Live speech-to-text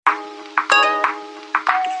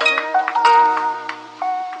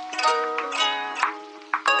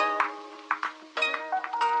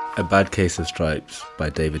A Bad Case of Stripes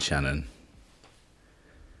by David Shannon.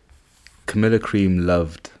 Camilla Cream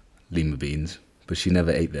loved lima beans, but she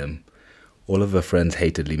never ate them. All of her friends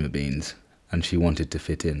hated lima beans, and she wanted to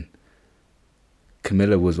fit in.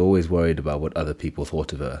 Camilla was always worried about what other people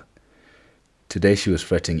thought of her. Today she was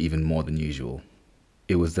fretting even more than usual.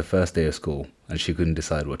 It was the first day of school, and she couldn't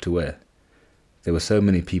decide what to wear. There were so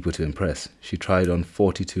many people to impress. She tried on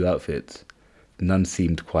 42 outfits. None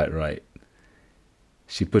seemed quite right.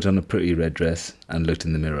 She put on a pretty red dress and looked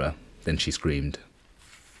in the mirror. Then she screamed.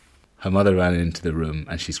 Her mother ran into the room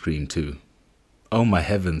and she screamed too. "Oh my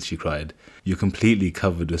heavens," she cried. "You're completely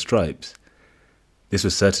covered with stripes." This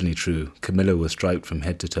was certainly true. Camilla was striped from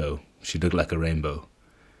head to toe. She looked like a rainbow.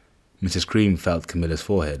 Mrs. Cream felt Camilla's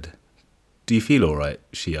forehead. "Do you feel all right?"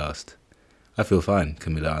 she asked. "I feel fine,"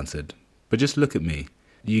 Camilla answered. "But just look at me."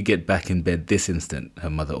 "You get back in bed this instant," her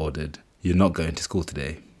mother ordered. "You're not going to school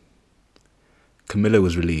today." Camilla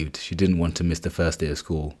was relieved. She didn't want to miss the first day of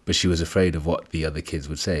school, but she was afraid of what the other kids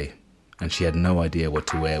would say, and she had no idea what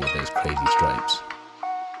to wear with those crazy stripes.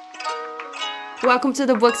 Welcome to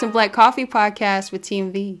the Books and Black Coffee podcast with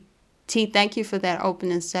Team V. T, thank you for that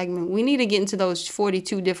opening segment. We need to get into those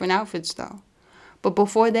 42 different outfits, though. But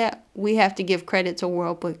before that, we have to give credit to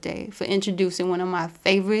World Book Day for introducing one of my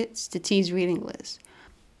favorites to T's reading list.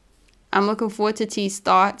 I'm looking forward to T's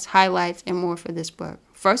thoughts, highlights, and more for this book.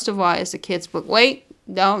 First of all, it's a kid's book. Wait,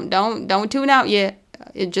 don't tune out yet.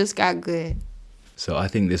 It just got good. So I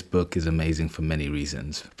think this book is amazing for many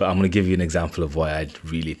reasons, but I'm going to give you an example of why I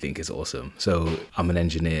really think it's awesome. So I'm an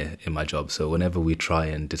engineer in my job, so whenever we try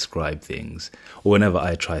and describe things, or whenever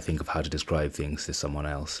I try to think of how to describe things to someone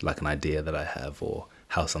else, like an idea that I have or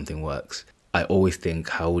how something works, I always think,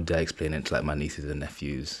 how would I explain it to like my nieces and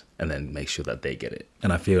nephews, and then make sure that they get it.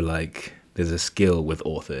 And I feel like there's a skill with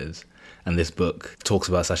authors, and this book talks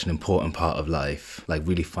about such an important part of life, like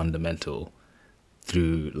really fundamental,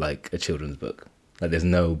 through like a children's book. Like there's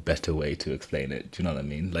no better way to explain it. Do you know what I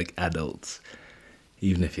mean? Like adults,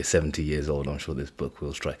 even if you're 70 years old, I'm sure this book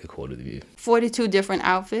will strike a chord with you. 42 different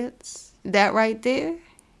outfits. That right there,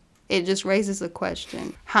 it just raises a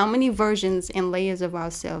question. How many versions and layers of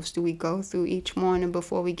ourselves do we go through each morning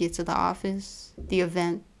before we get to the office, the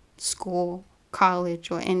event, school,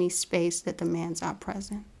 college, or any space that demands our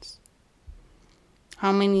presence?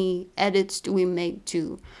 How many edits do we make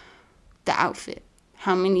to the outfit?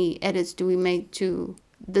 How many edits do we make to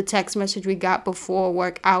the text message we got before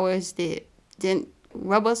work hours that didn't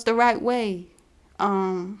rub us the right way?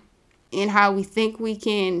 And how we think we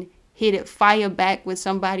can hit it fire back with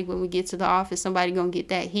somebody when we get to the office, somebody gonna get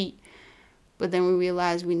that heat. But then we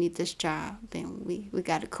realize we need this job. Then we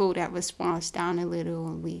got to cool that response down a little,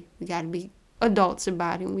 and we got to be adults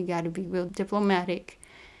about it, and we got to be real diplomatic.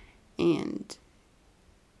 And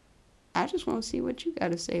I just want to see what you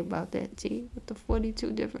got to say about that, T, with the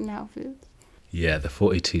 42 different outfits. Yeah, the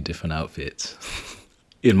 42 different outfits.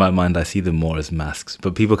 In my mind, I see them more as masks,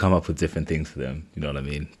 but people come up with different things for them. You know what I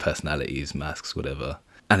mean? Personalities, masks, whatever.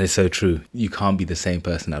 And it's so true. You can't be the same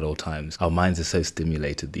person at all times. Our minds are so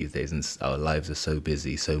stimulated these days, and our lives are so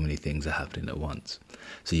busy. So many things are happening at once.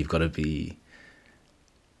 So you've got to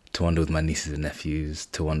wander with my nieces and nephews,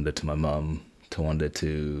 to wander to my mum, to wander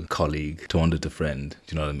to colleague, to wander to friend.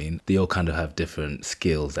 Do you know what I mean? They all kind of have different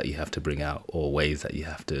skills that you have to bring out, or ways that you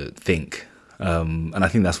have to think. And I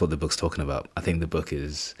think that's what the book's talking about. I think the book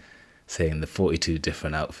is saying the 42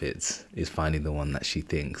 different outfits is finding the one that she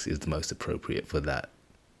thinks is the most appropriate for that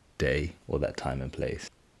day or that time and place.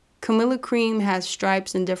 Camilla Cream has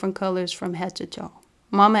stripes in different colors from head to toe.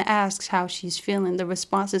 Mama asks how she's feeling. The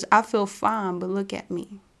response is, "I feel fine, but look at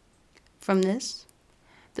me." From this,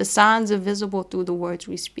 the signs are visible through the words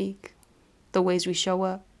we speak, the ways we show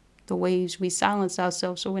up, the ways we silence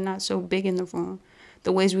ourselves so we're not so big in the room,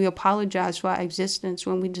 the ways we apologize for our existence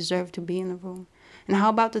when we deserve to be in the room. And how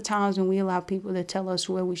about the times when we allow people to tell us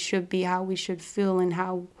where we should be, how we should feel, and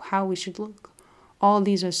how we should look? All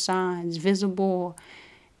these are signs, visible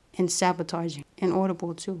and sabotaging, and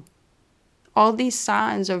audible too. All these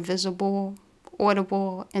signs are visible,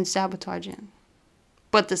 audible, and sabotaging.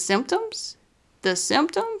 But the symptoms? The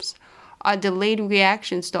symptoms are delayed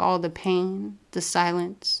reactions to all the pain, the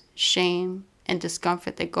silence, shame, and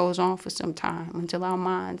discomfort that goes on for some time until our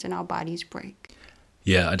minds and our bodies break.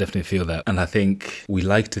 Yeah, I definitely feel that. And I think we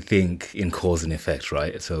like to think in cause and effect,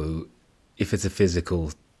 right? So if it's a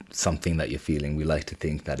physical something that you're feeling, we like to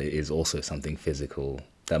think that it is also something physical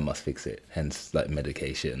that must fix it. Hence, like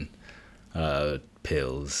medication,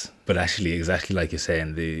 pills. But actually, exactly like you're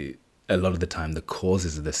saying, a lot of the time, the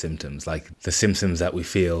causes of the symptoms, like the symptoms that we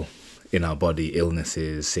feel in our body,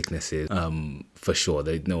 illnesses, sicknesses. For sure,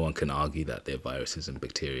 no one can argue that there are viruses and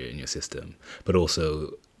bacteria in your system. But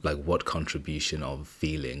also, like, what contribution of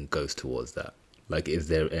feeling goes towards that? Like, is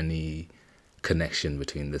there any connection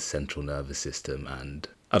between the central nervous system and,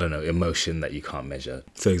 I don't know, emotion that you can't measure?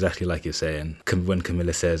 So exactly like you're saying, when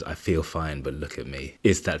Camilla says, I feel fine, but look at me,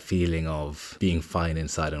 it's that feeling of being fine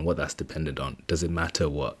inside and what that's dependent on. Does it matter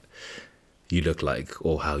what you look like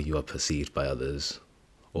or how you are perceived by others?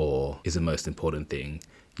 Or is the most important thing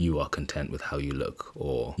you are content with how you look,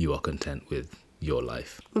 or you are content with your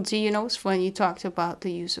life? Well, do you know what's funny? You talked about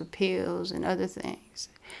the use of pills and other things.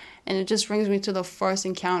 And it just brings me to the first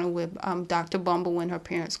encounter with Dr. Bumble when her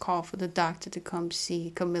parents called for the doctor to come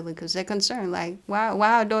see Camilla because they're concerned, like, why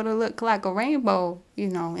our daughter look like a rainbow,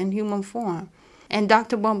 in human form. And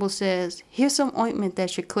Dr. Bumble says, here's some ointment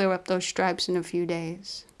that should clear up those stripes in a few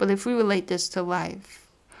days. But if we relate this to life,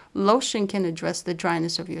 lotion can address the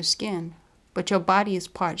dryness of your skin, but your body is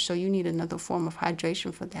parched, so you need another form of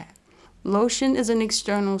hydration for that. Lotion is an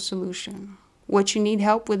external solution. What you need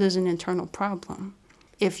help with is an internal problem.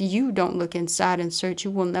 If you don't look inside and search,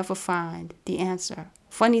 you will never find the answer.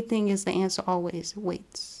 Funny thing is, the answer always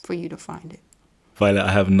waits for you to find it. Violet,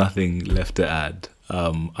 I have nothing left to add.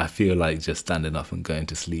 I feel like just standing up and going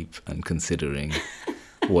to sleep and considering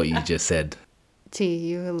what you just said. T,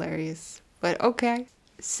 you're hilarious. But okay.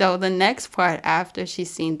 So the next part, after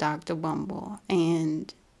she's seen Dr. Bumble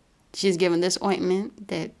and she's given this ointment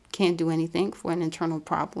that can't do anything for an internal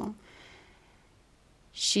problem,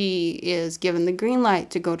 she is given the green light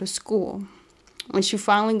to go to school. When she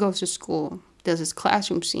finally goes to school, there's this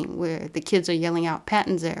classroom scene where the kids are yelling out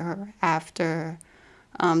patents at her after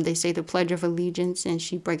they say the Pledge of Allegiance, and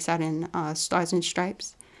she breaks out in Stars and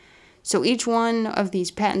Stripes. So each one of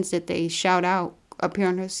these patents that they shout out appear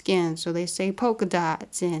on her skin. So they say polka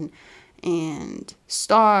dots and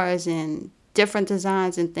stars and different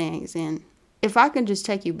designs and things. And if I can just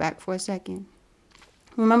take you back for a second,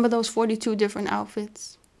 remember those 42 different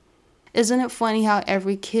outfits? Isn't it funny how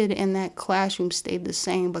every kid in that classroom stayed the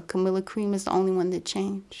same, but Camilla Cream is the only one that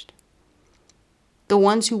changed? The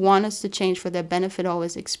ones who want us to change for their benefit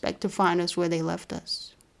always expect to find us where they left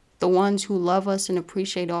us. The ones who love us and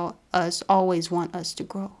appreciate us always want us to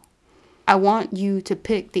grow. I want you to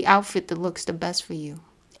pick the outfit that looks the best for you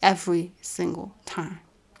every single time.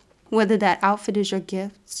 Whether that outfit is your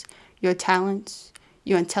gifts, your talents,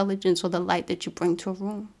 your intelligence, or the light that you bring to a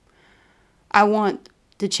room. I want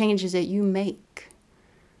the changes that you make.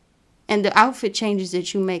 And the outfit changes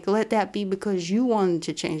that you make, let that be because you wanted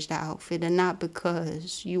to change the outfit and not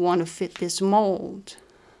because you want to fit this mold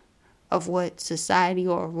of what society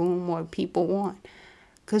or a room or people want.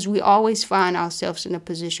 Because we always find ourselves in a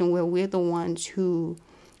position where we're the ones who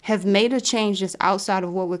have made a change that's outside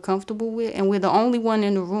of what we're comfortable with, and we're the only one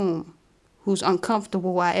in the room who's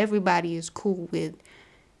uncomfortable while everybody is cool with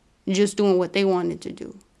just doing what they wanted to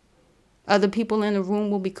do. Other people in the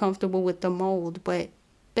room will be comfortable with the mold, but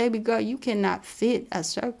baby girl, you cannot fit a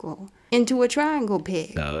circle into a triangle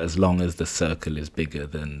peg. No, as long as the circle is bigger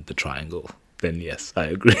than the triangle, then yes, I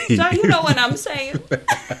agree. So you know what I'm saying.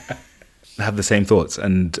 I have the same thoughts,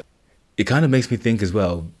 and it kind of makes me think as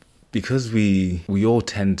well, because we all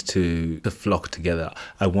tend to flock together.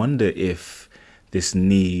 I wonder if this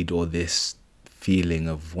need or this feeling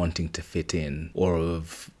of wanting to fit in or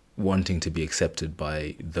of wanting to be accepted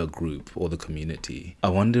by the group or the community, I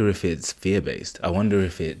wonder if it's fear-based. I wonder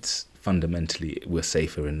if it's fundamentally we're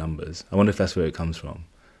safer in numbers. I wonder if that's where it comes from.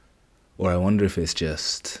 Or I wonder if it's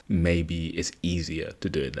just maybe it's easier to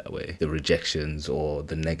do it that way. The rejections or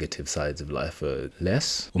the negative sides of life are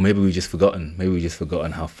less. Or maybe we've just forgotten. Maybe we've just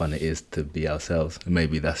forgotten how fun it is to be ourselves. And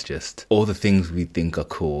maybe that's just all the things we think are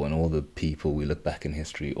cool and all the people we look back in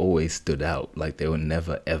history always stood out. Like they were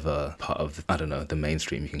never ever part of, I don't know, the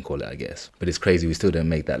mainstream, you can call it, I guess. But it's crazy we still don't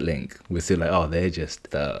make that link. We're still like, oh, they're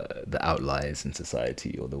just the outliers in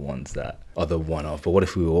society or the ones that are the one-off. But what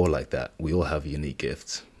if we were all like that? We all have unique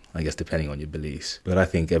gifts. I guess depending on your beliefs. But I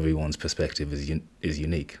think everyone's perspective is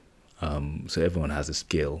unique. So everyone has a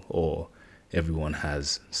skill or everyone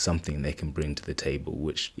has something they can bring to the table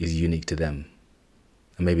which is unique to them.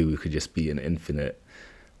 And maybe we could just be an infinite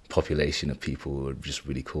population of people who are just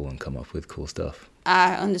really cool and come up with cool stuff.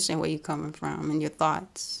 I understand where you're coming from and your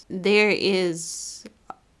thoughts. There is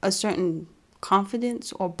a certain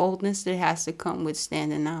confidence or boldness that has to come with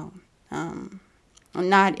standing out.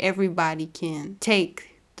 Not everybody can take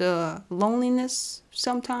the loneliness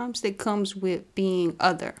sometimes that comes with being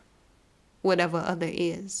other, whatever other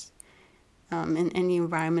is, in any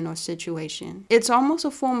environment or situation. It's almost a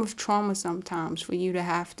form of trauma sometimes for you to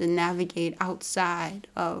have to navigate outside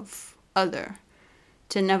of other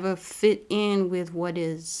to never fit in with what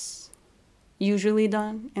is usually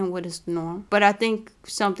done and what is the norm. But I think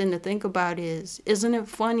something to think about is, isn't it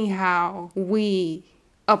funny how we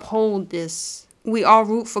uphold this? We all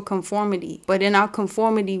root for conformity, but in our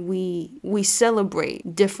conformity, we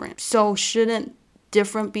celebrate different. So shouldn't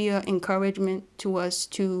different be an encouragement to us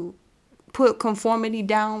to put conformity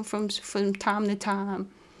down from time to time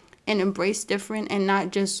and embrace different, and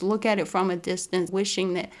not just look at it from a distance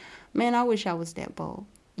wishing that, man, I wish I was that bold.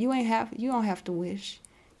 You don't have to wish.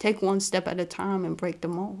 Take one step at a time and break the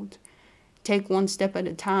mold. Take one step at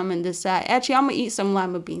a time and decide, actually, I'm going to eat some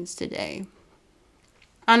lima beans today.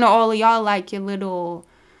 I know all of y'all like your little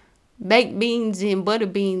baked beans and butter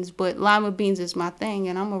beans, but lima beans is my thing,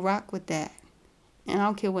 and I'm going to rock with that. And I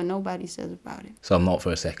don't care what nobody says about it. So I'm not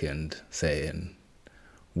for a second saying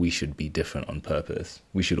we should be different on purpose.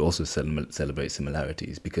 We should also celebrate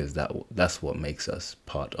similarities, because that's what makes us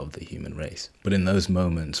part of the human race. But in those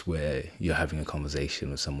moments where you're having a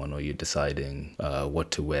conversation with someone, or you're deciding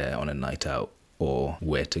what to wear on a night out, or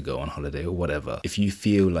where to go on holiday, or whatever, if you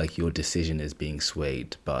feel like your decision is being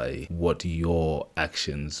swayed by what your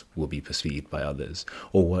actions will be perceived by others,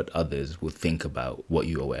 or what others will think about what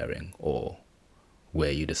you are wearing, or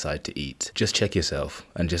where you decide to eat, just check yourself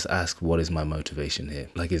and just ask, what is my motivation here?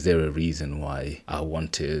 Like, is there a reason why I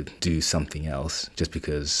want to do something else just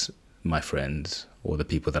because my friends or the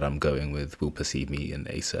people that I'm going with will perceive me in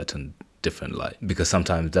a certain different light? Because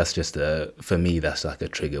sometimes that's just for me, that's like a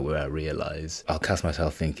trigger where I realize I'll catch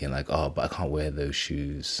myself thinking like, oh, but I can't wear those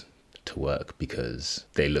shoes to work because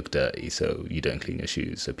they look dirty, so you don't clean your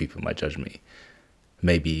shoes, so people might judge me.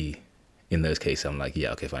 Maybe in those cases, I'm like,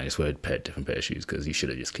 yeah, okay, fine, just wear a different pair of shoes because you should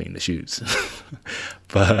have just cleaned the shoes.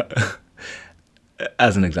 But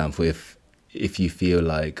as an example, if you feel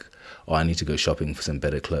like, oh, I need to go shopping for some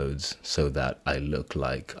better clothes so that I look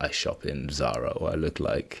like I shop in Zara, or I look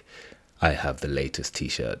like I have the latest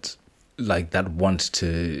t-shirts, like that want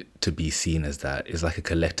to be seen as that is like a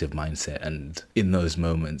collective mindset. And in those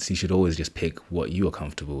moments, you should always just pick what you are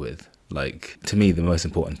comfortable with. Like, to me, the most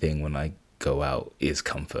important thing when I go out is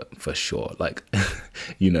comfort, for sure. Like,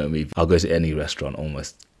 you know me, I'll go to any restaurant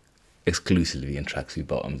almost exclusively in tracksuit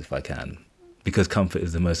bottoms if I can, because comfort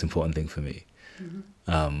is the most important thing for me.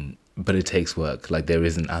 Mm-hmm. But it takes work. Like, there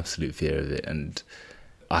is an absolute fear of it, and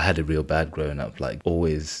I had a real bad growing up, like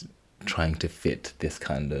always trying to fit this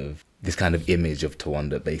kind of image of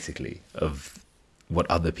Tawanda, basically, of what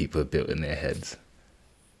other people have built in their heads,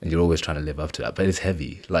 and you're always trying to live up to that. But it's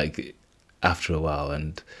heavy, like, after a while,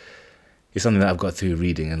 and it's something that I've got through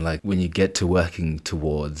reading. And like, when you get to working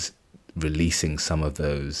towards releasing some of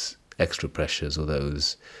those extra pressures or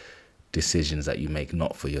those decisions that you make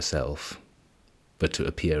not for yourself, but to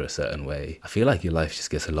appear a certain way, I feel like your life just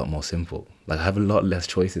gets a lot more simple. Like, I have a lot less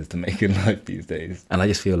choices to make in life these days. And I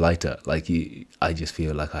just feel lighter. Like, I just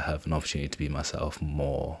feel like I have an opportunity to be myself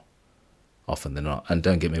more often than not. And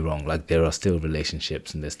don't get me wrong, like, there are still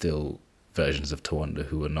relationships and there's still versions of Tawanda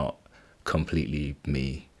who are not completely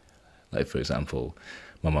me. Like, for example,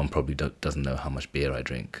 my mum probably doesn't know how much beer I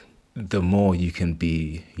drink. The more you can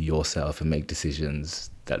be yourself and make decisions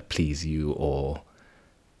that please you, or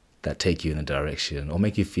that take you in a direction, or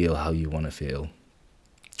make you feel how you want to feel,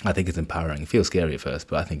 I think it's empowering. It feels scary at first,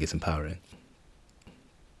 but I think it's empowering.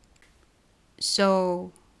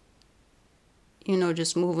 So,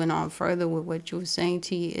 just moving on further with what you were saying,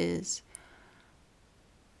 T, is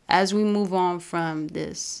as we move on from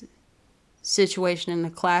this situation in the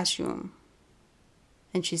classroom,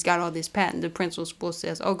 and she's got all this patent, the principal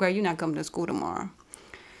says, oh, girl, you're not coming to school tomorrow.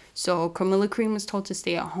 So Camilla Cream is told to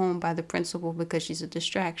stay at home by the principal because she's a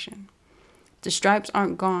distraction. The stripes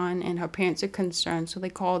aren't gone and her parents are concerned, so they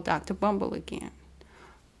call Dr. Bumble again.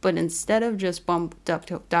 But instead of just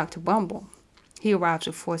Dr. Bumble, he arrives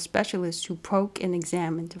with 4 specialists who poke and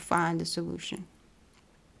examine to find a solution.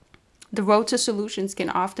 The road to solutions can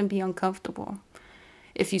often be uncomfortable.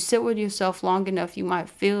 If you sit with yourself long enough, you might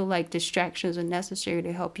feel like distractions are necessary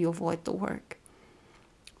to help you avoid the work.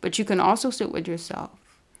 But you can also sit with yourself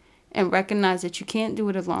and recognize that you can't do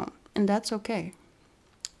it alone, and that's okay.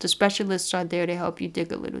 The specialists are there to help you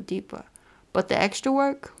dig a little deeper. But the extra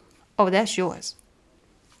work, oh, that's yours.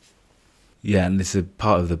 Yeah, and it's a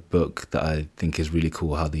part of the book that I think is really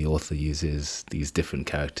cool, how the author uses these different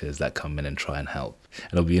characters that come in and try and help.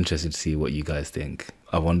 And it'll be interesting to see what you guys think.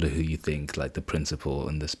 I wonder who you think like the principal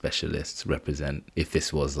and the specialists represent, if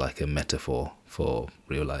this was like a metaphor for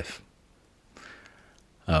real life.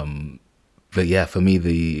 But yeah, for me,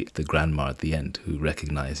 the grandma at the end, who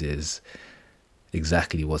recognizes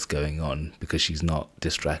exactly what's going on because she's not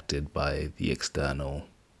distracted by the external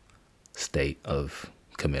state of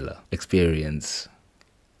Camilla. Experience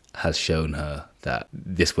has shown her that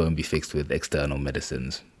this won't be fixed with external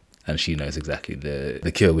medicines. And she knows exactly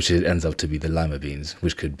the cure, which ends up to be the lima beans,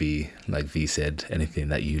 which could be, like V said, anything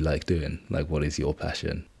that you like doing. Like, what is your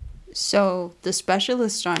passion? So the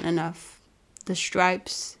specialists aren't enough. The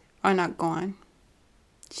stripes are not gone.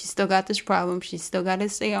 She still got this problem. She still got to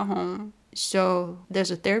stay at home. So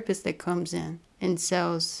there's a therapist that comes in and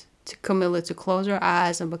tells to Camilla to close her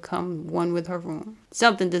eyes and become one with her room.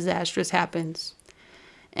 Something disastrous happens.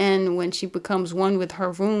 And when she becomes one with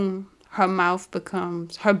her room, her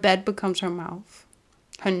bed becomes her mouth.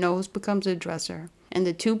 Her nose becomes a dresser. And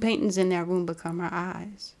the two paintings in that room become her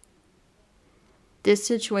eyes. This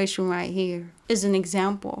situation right here is an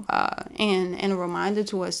example and a reminder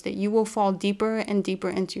to us that you will fall deeper and deeper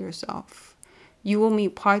into yourself. You will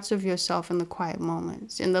meet parts of yourself in the quiet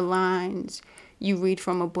moments, in the lines you read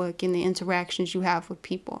from a book, in the interactions you have with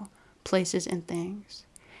people, places, and things.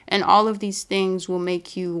 And all of these things will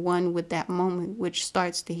make you one with that moment, which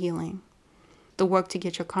starts the healing, the work to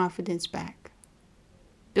get your confidence back,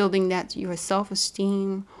 building that your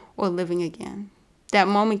self-esteem or living again. That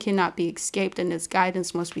moment cannot be escaped, and its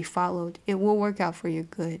guidance must be followed. It will work out for your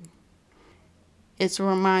good. It's a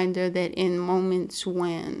reminder that in moments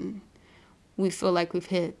when we feel like we've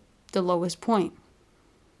hit the lowest point,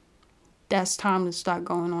 that's time to start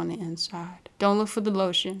going on the inside. Don't look for the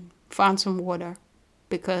lotion. Find some water,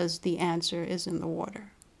 because the answer is in the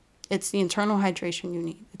water. It's the internal hydration you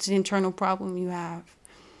need. It's the internal problem you have.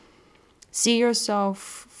 See yourself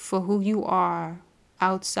for who you are,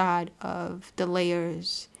 outside of the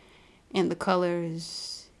layers and the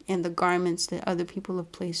colors and the garments that other people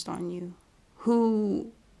have placed on you.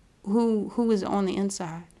 Who is on the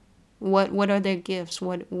inside? What are their gifts?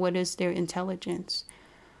 What is their intelligence?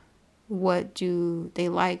 What do they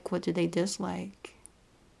like? What do they dislike?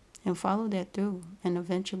 And follow that through, and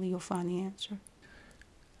eventually you'll find the answer.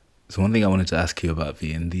 So one thing I wanted to ask you about,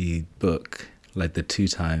 V, in the book, like the 2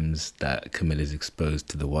 times that Camilla is exposed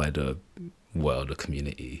to the wider world or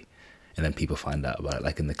community, and then people find out about it,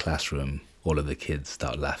 like in the classroom, all of the kids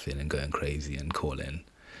start laughing and going crazy and calling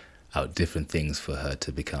out different things for her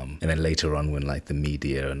to become. And then later on, when like the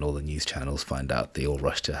media and all the news channels find out, they all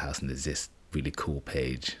rush to her house and there's this really cool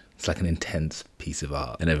page. It's like an intense piece of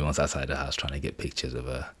art, and everyone's outside her house trying to get pictures of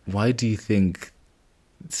her. Why do you think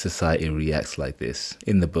society reacts like this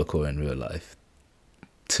in the book or in real life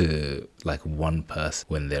to like one person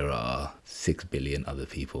when there are 6 billion other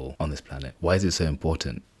people on this planet? Why is it so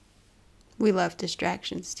important? We love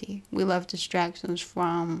distractions, T. We love distractions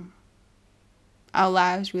from our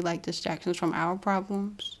lives. We like distractions from our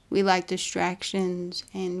problems. We like distractions,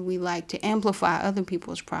 and we like to amplify other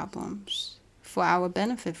people's problems for our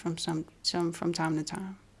benefit from some from time to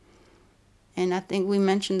time. And I think we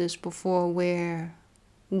mentioned this before, where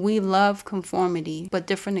we love conformity, but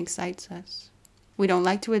different excites us. We don't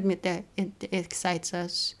like to admit that it excites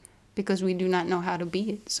us because we do not know how to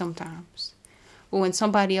be it sometimes. But when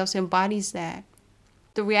somebody else embodies that,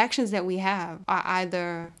 the reactions that we have are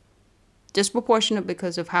either disproportionate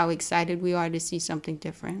because of how excited we are to see something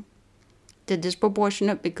different. They're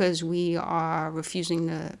disproportionate because we are refusing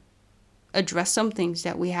to address some things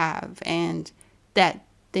that we have, and that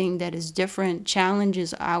thing that is different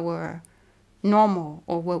challenges our normal,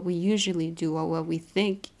 or what we usually do, or what we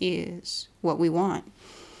think is what we want.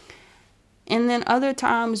 And then other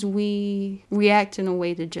times we react in a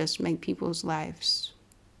way to just make people's lives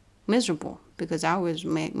miserable, because ours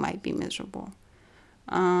might be miserable.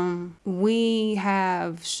 We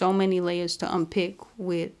have so many layers to unpick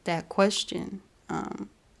with that question.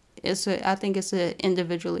 I think it's an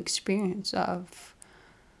individual experience of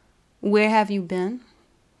where have you been?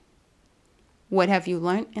 What have you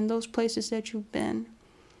learned in those places that you've been?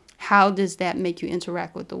 How does that make you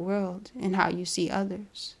interact with the world and how you see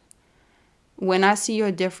others? When I see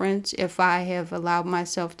your difference, if I have allowed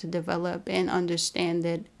myself to develop and understand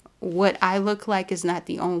that what I look like is not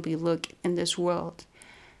the only look in this world,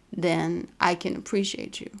 then I can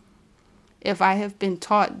appreciate you. If I have been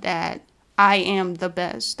taught that I am the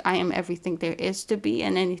best, I am everything there is to be,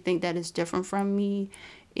 and anything that is different from me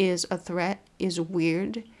is a threat, is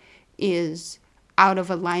weird, is out of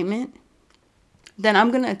alignment, then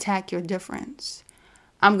I'm going to attack your difference.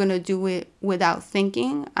 I'm going to do it without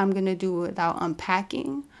thinking. I'm going to do it without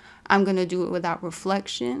unpacking. I'm going to do it without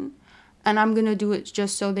reflection. And I'm going to do it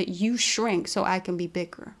just so that you shrink so I can be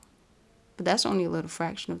bigger. But that's only a little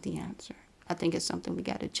fraction of the answer. I think it's something we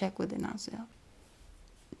got to check within ourselves.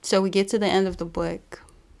 So we get to the end of the book.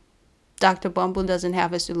 Dr. Bumble doesn't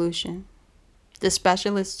have a solution. The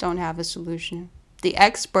specialists don't have a solution. The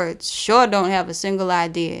experts sure don't have a single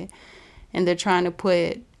idea. And they're trying to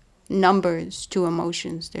put numbers to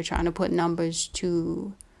emotions. They're trying to put numbers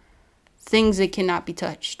to things that cannot be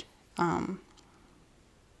touched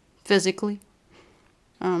physically.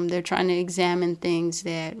 They're trying to examine things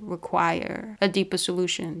that require a deeper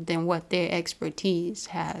solution than what their expertise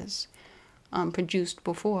has produced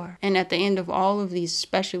before. And at the end of all of these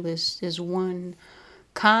specialists is one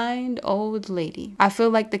kind old lady. I feel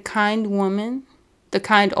like the kind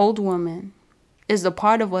old woman is the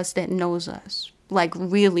part of us that knows us, like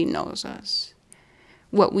really knows us.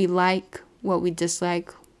 What we like, what we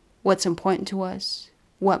dislike, what's important to us,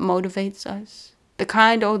 what motivates us. The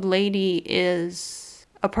kind old lady is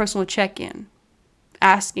a personal check-in,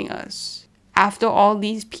 asking us, after all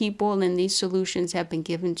these people and these solutions have been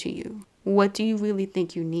given to you, what do you really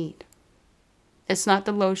think you need? It's not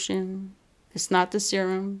the lotion. It's not the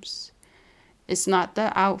serums. It's not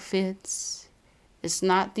the outfits. It's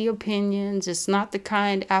not the opinions. It's not the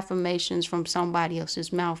kind affirmations from somebody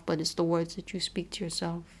else's mouth, but it's the words that you speak to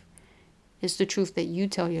yourself. It's the truth that you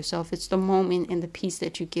tell yourself. It's the moment and the peace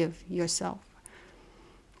that you give yourself.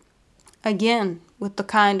 Again, with the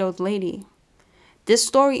kind old lady, this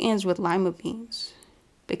story ends with lima beans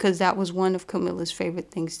because that was one of Camilla's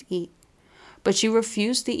favorite things to eat. But she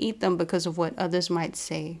refused to eat them because of what others might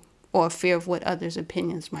say or a fear of what others'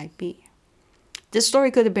 opinions might be. This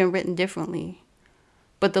story could have been written differently,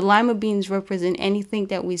 but the lima beans represent anything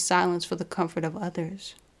that we silence for the comfort of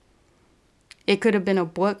others. It could have been a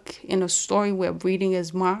book in a story where breeding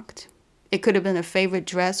is mocked. It could have been a favorite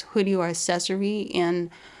dress, hoodie, or accessory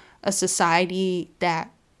in a society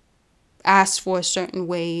that asks for a certain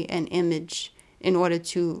way and image in order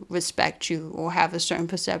to respect you or have a certain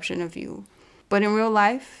perception of you. But in real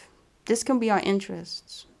life, this can be our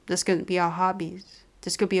interests. This could be our hobbies.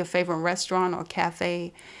 This could be a favorite restaurant or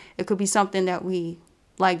cafe. It could be something that we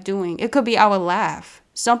like doing. It could be our laugh.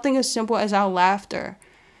 Something as simple as our laughter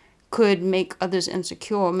could make others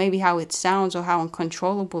insecure, or maybe how it sounds or how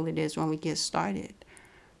uncontrollable it is when we get started.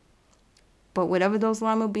 But whatever those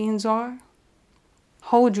lima beans are,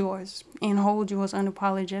 hold yours and hold yours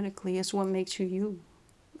unapologetically. It's what makes you you.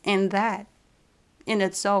 And that in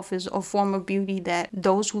itself is a form of beauty that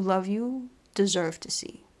those who love you deserve to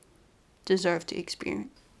see, deserve to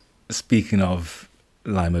experience. Speaking of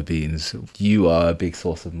lima beans, you are a big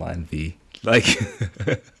source of mine, V. Like,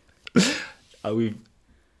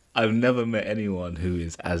 I've never met anyone who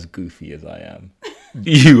is as goofy as I am.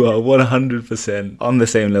 You are 100% on the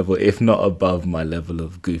same level, if not above my level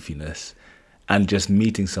of goofiness. And just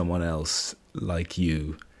meeting someone else like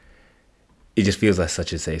you, it just feels like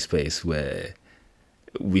such a safe space where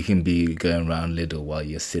we can be going around Lidl while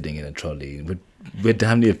you're sitting in a trolley. We're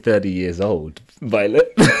damn near 30 years old,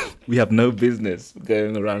 Violet. We have no business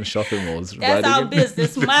going around shopping malls. That's our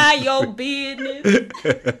business. Mind your business.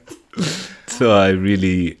 So I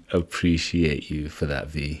really appreciate you for that,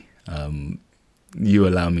 V. You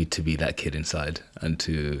allow me to be that kid inside and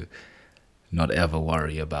to not ever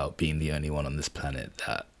worry about being the only one on this planet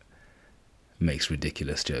that makes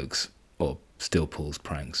ridiculous jokes or still pulls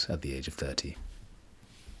pranks at the age of 30.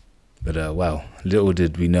 But wow, little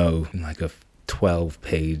did we know, like a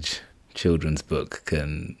 12-page children's book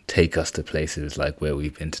can take us to places like where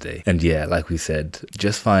we've been today. And yeah, like we said,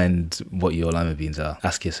 just find what your lima beans are.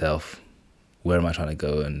 Ask yourself, where am I trying to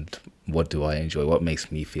go and what do I enjoy? What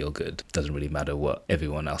makes me feel good? Doesn't really matter what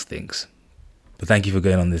everyone else thinks. But thank you for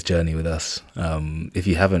going on this journey with us. If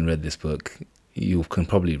you haven't read this book, you can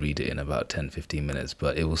probably read it in about 10-15 minutes,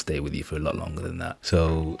 but it will stay with you for a lot longer than that.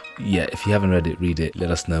 So yeah, if you haven't read it, read it.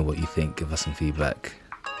 Let us know what you think. Give us some feedback.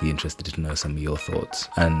 Be interested to know some of your thoughts.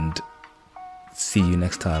 And see you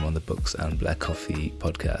next time on the Books and Black Coffee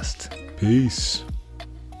podcast. Peace.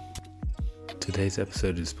 Today's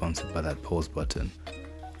episode is sponsored by that pause button.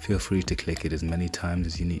 Feel free to click it as many times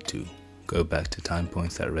as you need to. Go back to time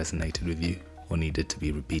points that resonated with you or needed to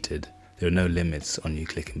be repeated. There are no limits on you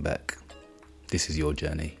clicking back. This is your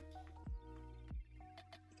journey.